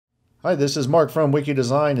Hi, this is Mark from Wiki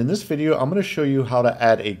Design. In this video, I'm going to show you how to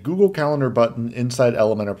add a Google Calendar button inside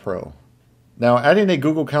Elementor Pro. Now, adding a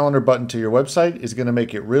Google Calendar button to your website is going to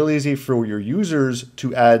make it real easy for your users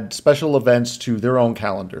to add special events to their own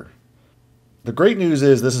calendar. The great news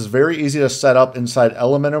is this is very easy to set up inside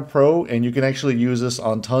Elementor Pro, and you can actually use this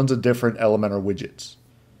on tons of different Elementor widgets.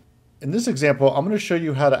 In this example, I'm going to show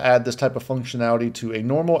you how to add this type of functionality to a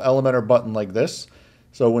normal Elementor button like this.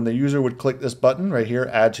 So when the user would click this button right here,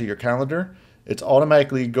 add to your calendar, it's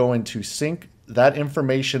automatically going to sync that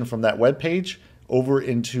information from that web page over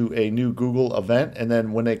into a new Google event. And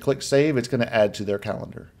then when they click save, it's going to add to their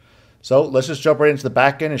calendar. So let's just jump right into the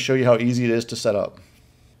back end and show you how easy it is to set up.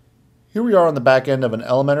 Here we are on the back end of an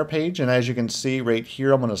Elementor page. And as you can see right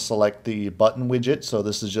here, I'm going to select the button widget. So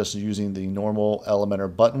this is just using the normal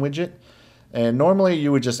Elementor button widget. And normally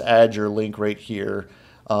you would just add your link right here.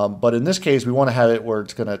 But in this case, we want to have it where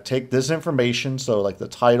it's going to take this information, so like the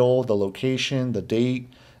title, the location, the date,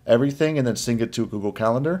 everything, and then sync it to Google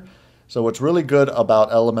Calendar. So what's really good about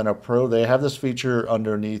Elementor Pro, they have this feature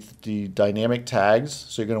underneath the dynamic tags.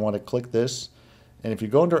 So you're going to want to click this. And if you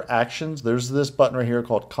go under Actions, there's this button right here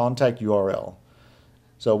called Contact URL.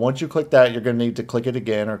 So once you click that, you're going to need to click it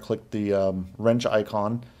again or click the wrench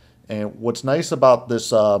icon. And what's nice about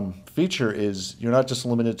this feature is you're not just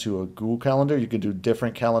limited to a Google Calendar. You can do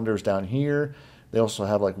different calendars down here. They also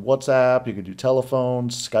have like WhatsApp. You can do telephone,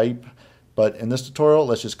 Skype. But in this tutorial,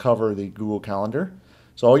 let's just cover the Google Calendar.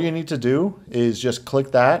 So all you need to do is just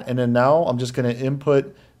click that. And then now I'm just going to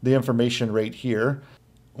input the information right here.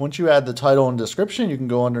 Once you add the title and description, you can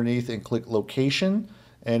go underneath and click location.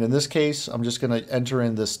 And in this case, I'm just going to enter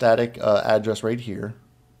in the static address right here.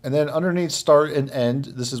 And then underneath start and end,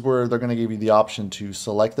 this is where they're going to give you the option to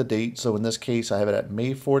select the date. So in this case, I have it at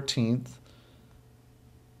May 14th.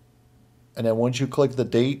 And then once you click the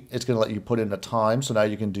date, it's going to let you put in a time. So now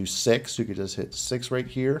you can do 6. You could just hit 6 right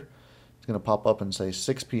here. It's going to pop up and say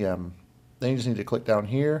 6 p.m. Then you just need to click down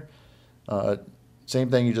here. Same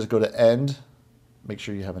thing, you just go to end. Make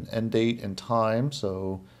sure you have an end date and time.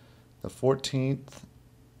 So the 14th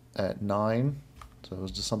at 9. So it was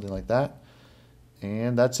just something like that.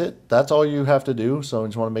 And that's it. That's all you have to do. So I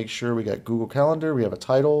just want to make sure we got Google Calendar. We have a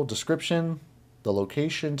title, description, the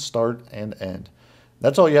location, start, and end.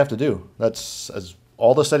 That's all you have to do. That's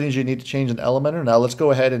all the settings you need to change in Elementor. Now let's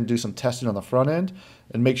go ahead and do some testing on the front end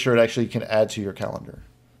and make sure it actually can add to your calendar.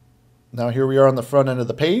 Now here we are on the front end of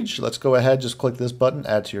the page. Let's go ahead, just click this button,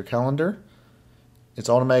 add to your calendar. It's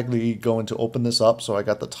automatically going to open this up. So I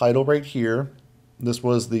got the title right here. This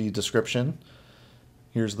was the description.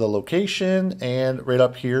 Here's the location, and right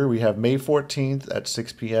up here we have May 14th at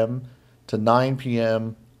 6 p.m. to 9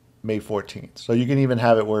 p.m. May 14th. So you can even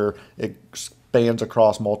have it where it spans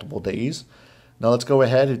across multiple days. Now let's go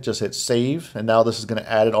ahead and just hit save, and now this is going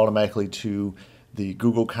to add it automatically to the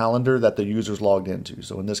Google Calendar that the user's logged into.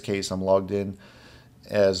 So in this case, I'm logged in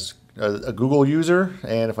as a Google user,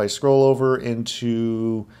 and if I scroll over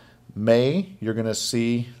into May, you're going to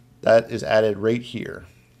see that is added right here.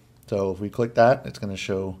 So if we click that, it's going to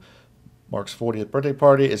show Mark's 40th birthday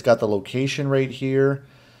party. It's got the location right here,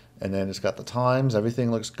 and then it's got the times. Everything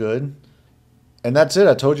looks good. And that's it.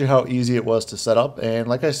 I told you how easy it was to set up. And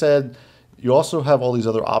like I said, you also have all these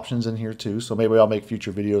other options in here too. So maybe I'll make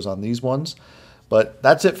future videos on these ones. But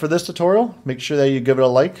that's it for this tutorial. Make sure that you give it a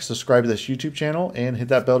like, subscribe to this YouTube channel, and hit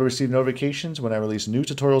that bell to receive notifications when I release new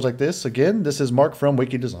tutorials like this. Again, this is Mark from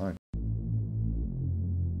Wiki Design.